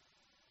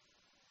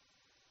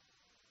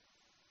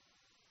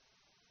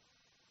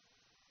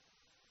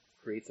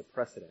 Creates a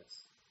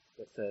precedence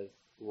that says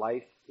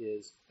life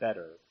is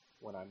better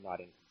when I'm not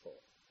in control.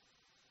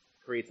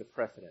 Creates a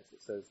precedence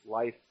that says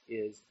life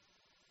is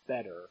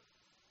better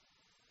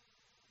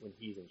when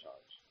he's in charge.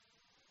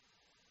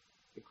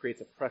 It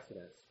creates a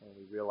precedence when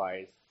we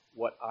realize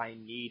what I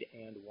need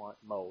and want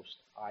most,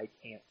 I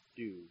can't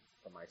do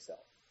for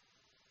myself.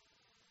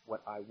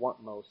 What I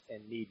want most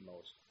and need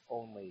most,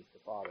 only the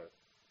Father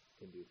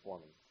can do for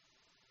me.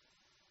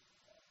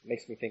 It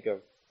makes me think of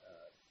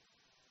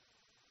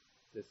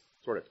this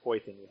sort of toy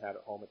thing we had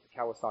at home. It's a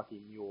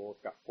Kawasaki Mule.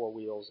 It's got 4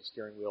 wheels, a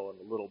steering wheel, and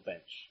a little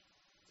bench.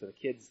 So the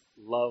kids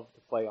love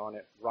to play on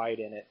it, ride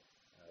in it,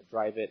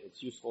 drive it.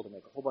 It's useful to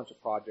make a whole bunch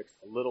of projects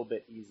a little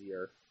bit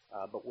easier.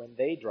 But when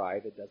they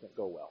drive, it doesn't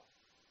go well.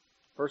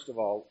 First of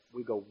all,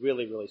 we go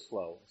really, really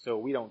slow. So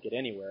we don't get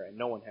anywhere, and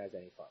no one has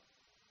any fun.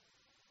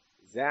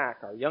 Zach,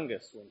 our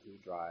youngest, when he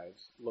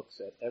drives, looks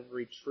at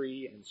every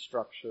tree and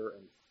structure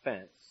and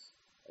fence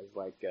as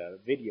like a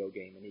video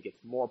game, and he gets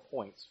more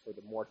points for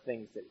the more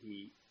things that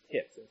he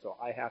hits. And so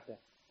I have to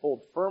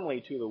hold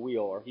firmly to the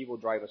wheel, or he will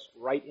drive us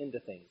right into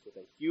things with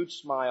a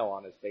huge smile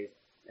on his face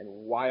and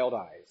wild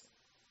eyes.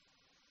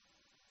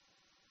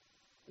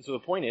 And so the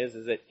point is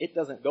that it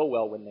doesn't go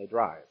well when they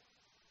drive.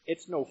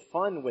 It's no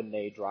fun when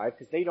they drive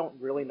because they don't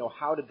really know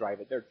how to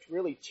drive it. They're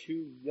really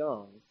too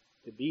young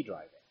to be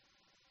driving.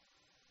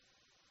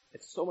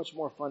 It's so much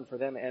more fun for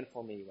them and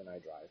for me when I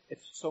drive.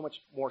 It's so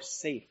much more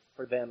safe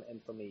for them and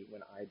for me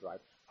when I drive.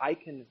 I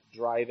can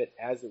drive it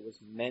as it was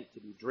meant to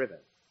be driven.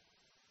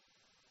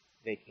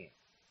 They can't.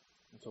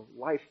 And so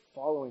life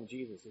following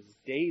Jesus is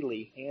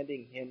daily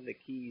handing him the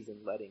keys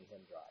and letting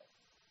him drive.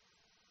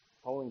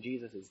 Following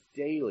Jesus is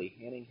daily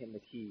handing him the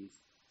keys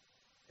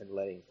and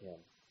letting him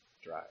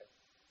drive.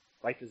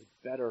 Life is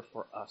better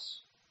for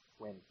us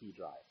when he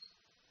drives.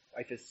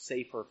 Life is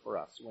safer for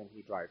us when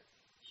he drives.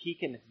 He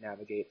can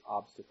navigate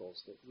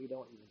obstacles that we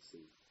don't even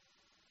see.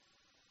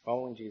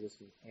 Following Jesus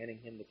means handing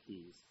him the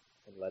keys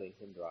and letting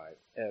him drive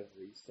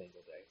every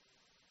single day.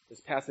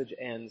 This passage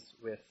ends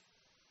with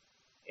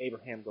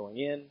Abraham going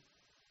in,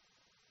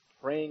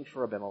 praying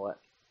for Abimelech,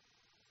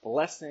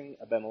 blessing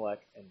Abimelech,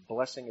 and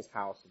blessing his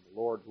house, and the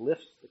Lord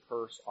lifts the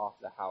curse off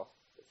the house.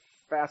 It's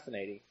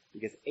fascinating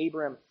because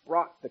Abraham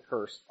brought the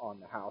curse on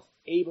the house.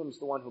 Abram's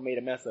the one who made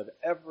a mess of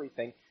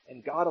everything,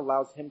 and God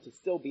allows him to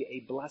still be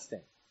a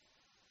blessing.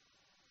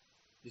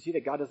 You see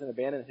that God doesn't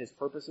abandon his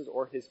purposes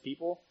or his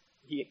people?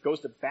 He goes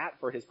to bat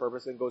for his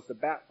purpose and goes to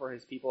bat for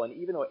his people, and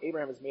even though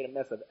Abraham has made a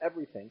mess of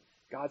everything,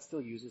 God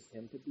still uses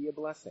him to be a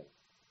blessing.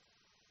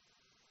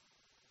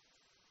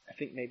 I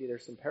think maybe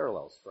there's some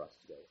parallels for us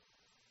today.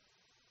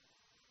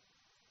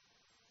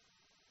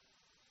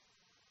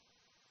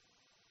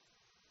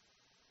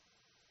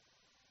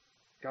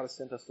 God has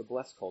sent us to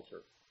bless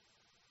culture,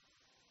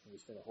 and we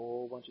spend a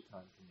whole bunch of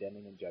time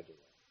condemning and judging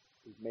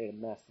it. We've made a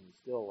mess, and he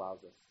still allows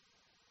us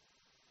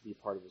to be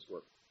a part of his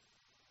work.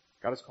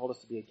 God has called us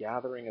to be a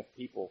gathering of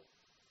people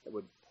that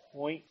would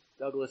point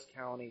Douglas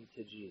County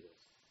to Jesus.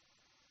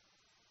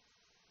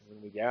 And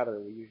when we gather,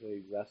 we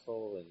usually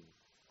wrestle and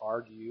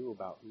argue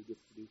about who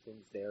gets to do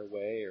things their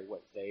way or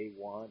what they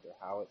want or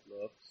how it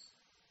looks.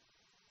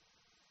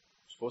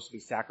 We're supposed to be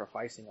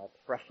sacrificing our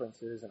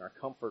preferences and our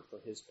comfort for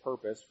his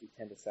purpose. We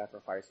tend to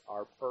sacrifice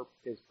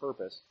his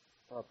purpose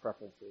for our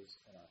preferences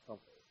and our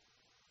comfort.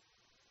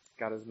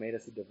 God has made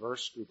us a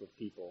diverse group of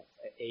people,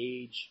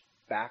 age,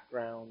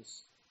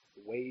 backgrounds,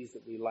 the ways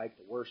that we like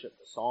to worship,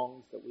 the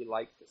songs that we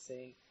like to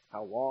sing,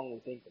 how long we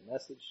think the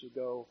message should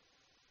go.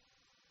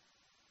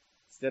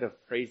 Instead of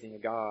praising a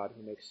God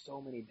who makes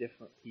so many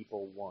different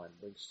people one,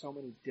 brings so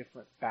many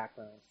different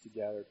backgrounds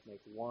together to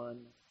make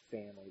one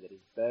family that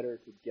is better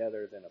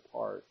together than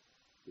apart,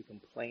 we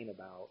complain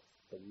about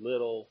the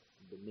little,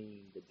 the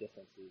mean, the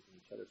differences in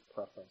each other's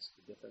preference,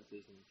 the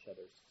differences in each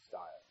other's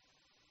style.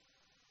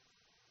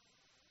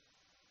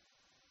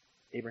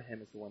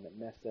 Abraham is the one that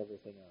messed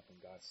everything up,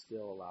 and God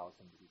still allows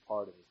him to be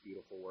part of his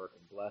beautiful work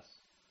and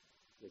bless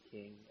the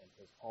king and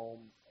his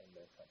home and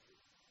their country.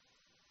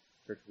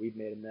 Church, we've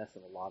made a mess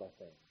of a lot of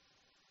things.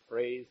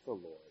 Praise the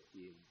Lord.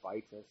 He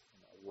invites us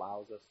and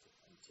allows us to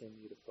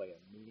continue to play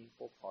a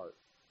meaningful part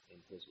in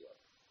his work.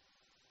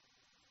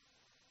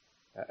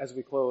 As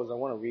we close, I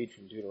want to read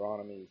from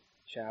Deuteronomy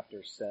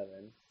chapter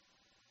 7.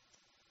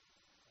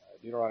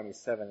 Deuteronomy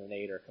 7 and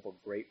 8 are a couple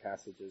of great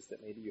passages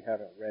that maybe you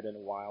haven't read in a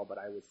while, but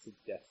I would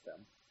suggest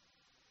them.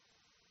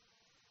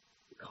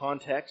 The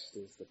context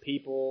is the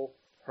people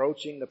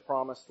approaching the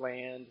promised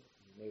land.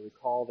 You may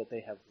recall that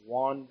they have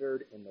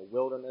wandered in the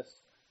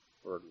wilderness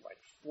for like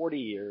 40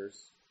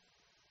 years.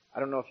 I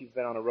don't know if you've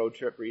been on a road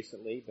trip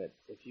recently, but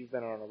if you've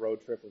been on a road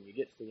trip, when you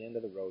get to the end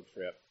of the road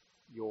trip,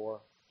 you're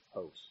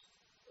toast.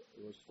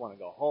 You just want to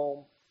go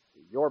home, to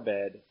your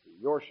bed, to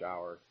your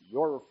shower, to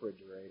your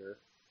refrigerator.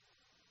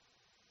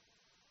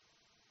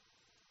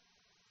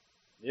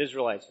 The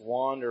Israelites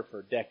wander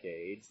for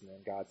decades, and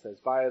then God says,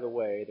 by the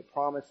way, the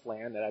promised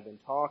land that I've been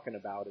talking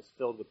about is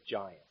filled with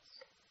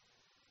giants,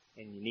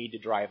 and you need to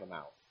drive them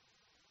out.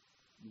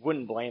 You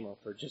wouldn't blame them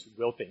for just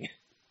wilting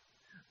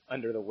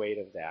under the weight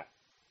of that.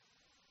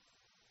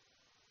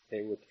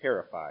 They were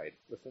terrified.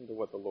 Listen to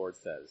what the Lord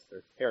says.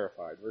 They're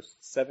terrified. Verse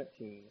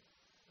 17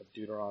 of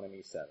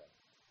Deuteronomy 7.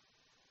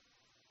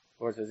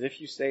 The Lord says, if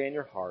you say in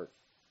your heart,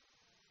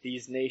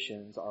 these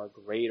nations are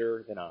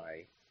greater than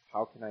I,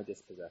 how can I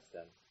dispossess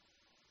them?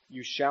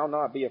 You shall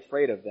not be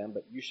afraid of them,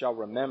 but you shall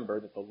remember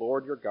that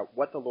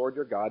what the Lord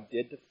your God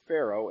did to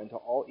Pharaoh and to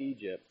all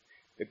Egypt,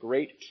 the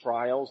great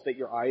trials that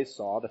your eyes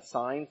saw, the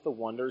signs, the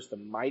wonders, the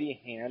mighty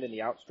hand and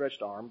the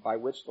outstretched arm by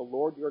which the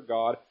Lord your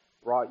God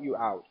brought you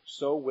out.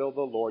 So will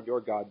the Lord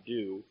your God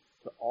do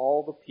to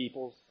all the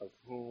peoples of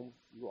whom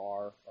you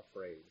are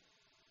afraid.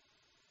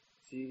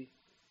 See,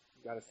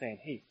 God is saying,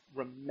 hey,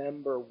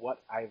 remember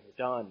what I've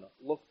done.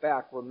 Look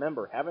back,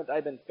 remember, haven't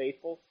I been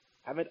faithful?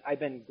 Haven't I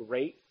been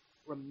great?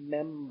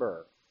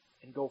 Remember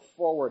and go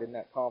forward in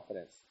that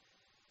confidence.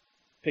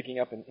 Picking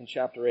up in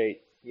chapter 8,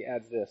 he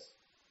adds this,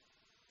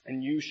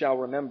 and you shall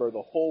remember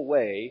the whole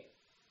way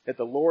that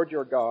the Lord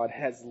your God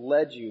has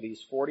led you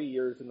these 40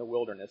 years in the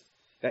wilderness,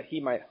 that he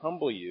might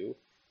humble you,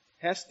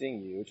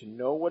 testing you to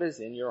know what is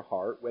in your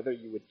heart, whether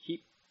you would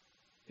keep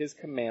his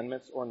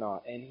commandments or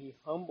not. And he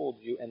humbled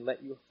you and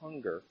let you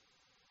hunger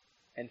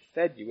and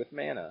fed you with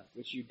manna,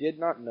 which you did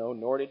not know,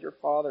 nor did your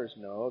fathers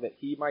know, that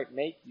he might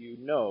make you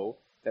know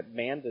that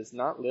man does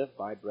not live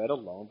by bread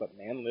alone, but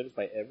man lives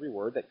by every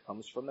word that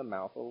comes from the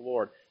mouth of the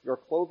Lord. Your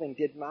clothing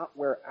did not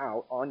wear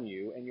out on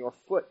you, and your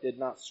foot did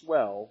not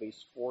swell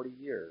these 40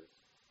 years.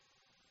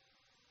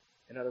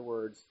 In other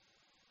words,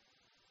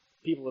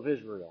 people of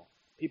Israel,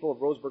 People of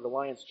Roseburg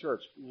Alliance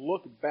Church,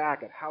 look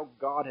back at how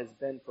God has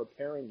been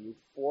preparing you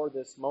for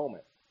this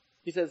moment.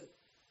 He says,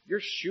 your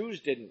shoes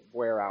didn't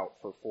wear out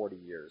for 40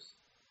 years.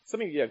 Some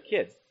of you have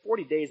kids.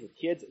 40 days with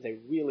kids is a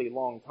really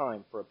long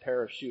time for a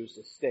pair of shoes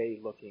to stay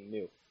looking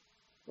new.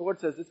 The Lord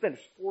says, it's been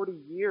 40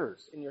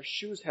 years and your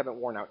shoes haven't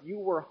worn out. You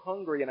were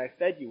hungry and I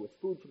fed you with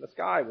food from the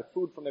sky, with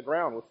food from the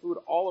ground, with food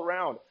all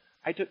around.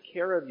 I took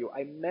care of you.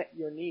 I met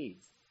your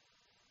needs.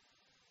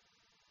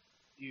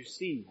 Do you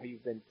see how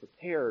you've been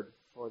prepared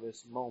for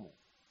this moment?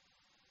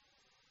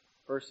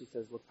 First he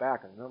says, look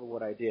back and remember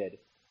what I did.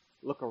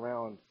 Look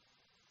around.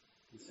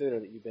 Consider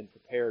that you've been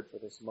prepared for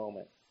this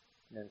moment.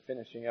 And then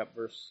finishing up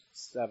verse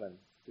 7,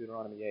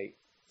 Deuteronomy 8, it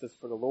says,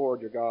 for the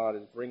Lord your God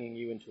is bringing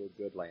you into a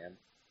good land,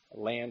 a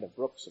land of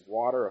brooks of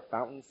water, of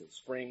fountains and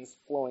springs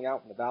flowing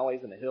out in the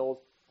valleys and the hills,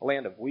 a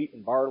land of wheat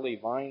and barley,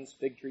 vines,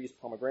 fig trees,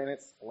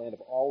 pomegranates, a land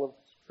of olive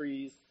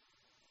trees,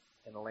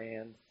 and a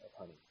land of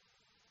honey.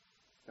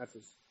 That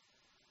says,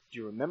 do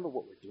you remember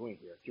what we're doing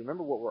here? Do you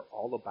remember what we're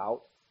all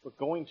about? We're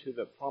going to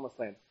the promised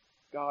land.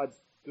 God's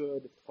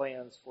good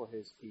plans for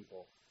his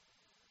people.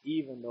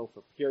 Even though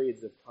for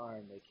periods of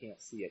time they can't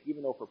see it.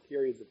 Even though for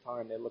periods of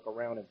time they look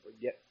around and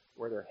forget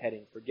where they're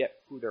heading, forget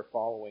who they're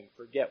following,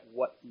 forget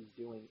what he's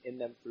doing in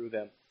them, through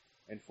them,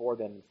 and for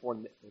the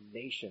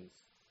nations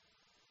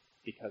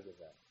because of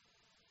them.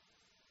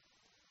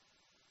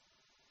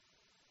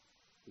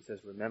 He says,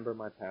 remember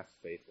my past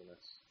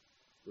faithfulness.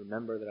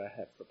 Remember that I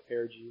have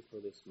prepared you for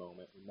this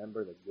moment.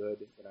 Remember the good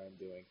that I am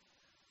doing.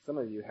 Some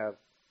of you have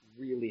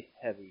really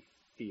heavy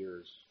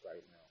fears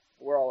right now.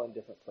 We're all in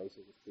different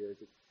places with fears.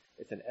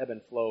 It's an ebb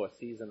and flow, a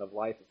season of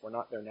life. If we're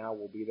not there now,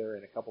 we'll be there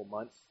in a couple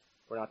months.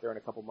 If we're not there in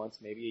a couple months,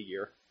 maybe a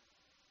year.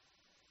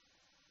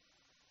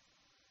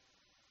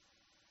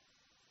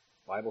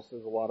 The Bible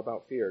says a lot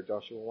about fear.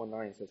 Joshua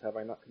 1:9 says, have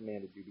I not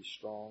commanded you, be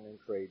strong and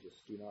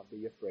courageous. Do not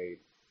be afraid,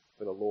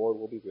 for the Lord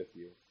will be with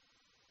you.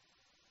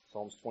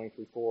 Psalms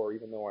 23:4,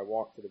 even though I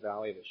walk through the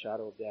valley of the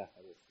shadow of death,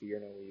 I will fear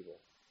no evil.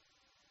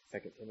 2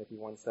 Timothy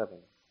 1:7,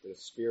 for the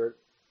Spirit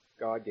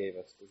God gave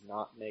us does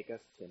not make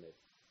us timid.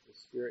 The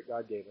Spirit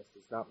God gave us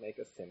does not make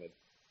us timid,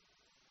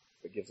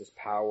 but gives us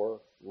power,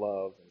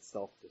 love, and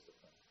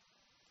self-discipline.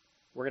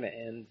 We're going to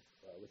end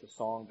with a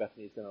song.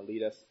 Bethany's going to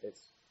lead us.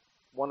 It's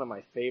one of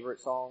my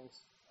favorite songs,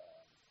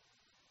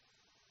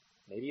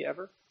 maybe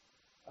ever.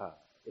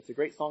 It's a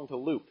great song to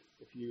loop.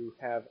 If you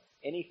have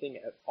anything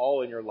at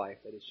all in your life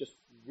that is just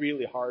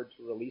really hard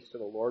to release to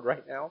the Lord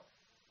right now,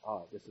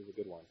 this is a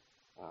good one.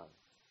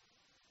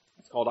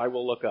 It's called I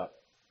Will Look Up.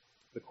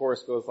 The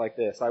chorus goes like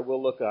this. I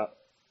will look up,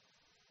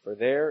 for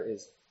there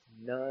is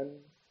none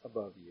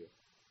above you.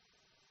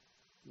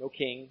 No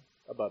king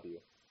above you.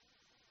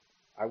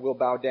 I will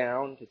bow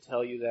down to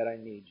tell you that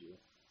I need you.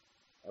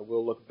 I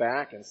will look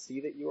back and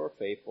see that you are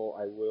faithful.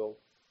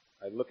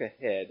 I look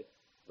ahead,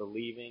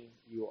 believing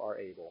you are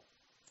able.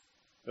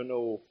 I don't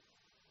know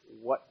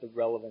what the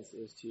relevance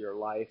is to your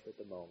life at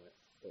the moment,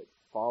 but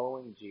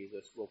following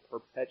Jesus will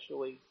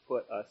perpetually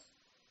put us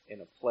in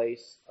a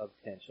place of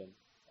tension,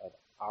 of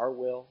our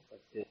will, of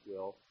his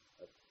will,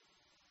 of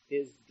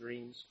his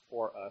dreams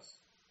for us,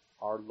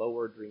 our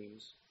lower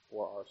dreams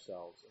for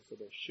ourselves. And so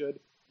there should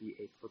be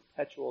a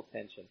perpetual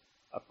tension,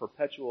 a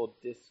perpetual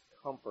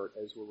discomfort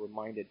as we're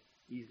reminded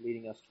he's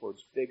leading us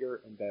towards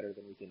bigger and better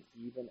than we can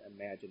even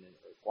imagine. And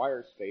it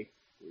requires faith,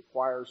 it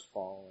requires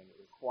following,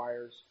 it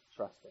requires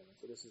trusting. And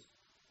so this is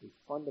a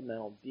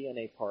fundamental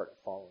DNA part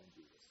of following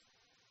Jesus.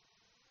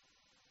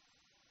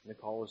 And the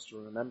call is to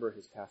remember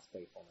his past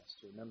faithfulness,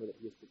 to remember that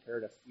he has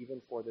prepared us even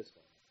for this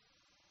moment,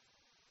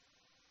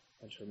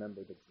 and to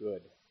remember the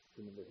good, to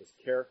remember his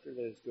character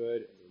that is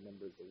good, and to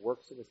remember the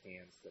works of his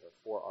hands that are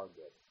for our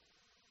good.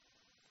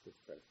 Let's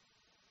pray.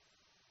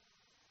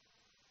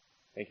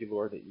 Thank you,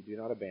 Lord, that you do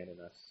not abandon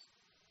us,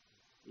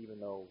 even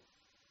though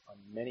on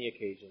many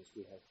occasions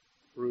we have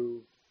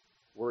proved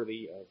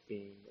worthy of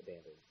being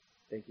abandoned.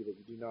 Thank you that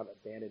you do not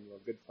abandon your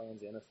good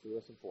plans in us, through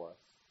us, and for us,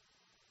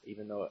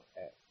 even though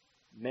at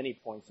many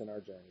points in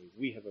our journey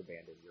we have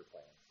abandoned your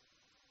plans.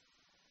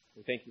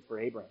 We thank you for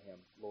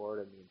Abraham, Lord,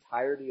 and the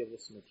entirety of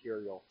this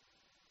material,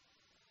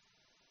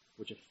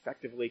 which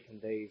effectively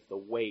conveys the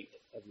weight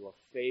of your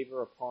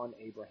favor upon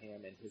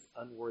Abraham and his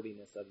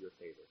unworthiness of your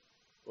favor.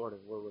 Lord,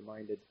 and we're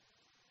reminded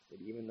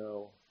that even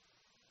though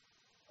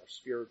our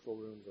spiritual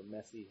rooms are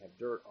messy, have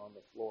dirt on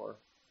the floor,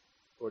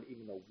 Lord,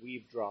 even though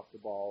we've dropped the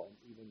ball and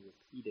even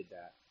repeated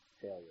that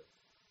failure,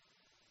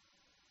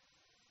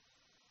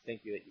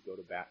 thank you that you go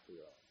to bat for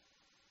your own.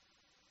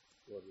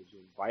 Lord, would you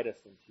invite us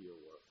into your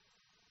work?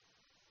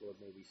 Lord,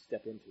 may we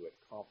step into it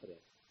confident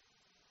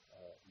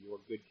of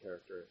your good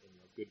character and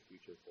your good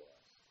future for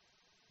us.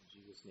 In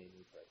Jesus' name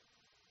we pray.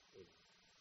 Amen.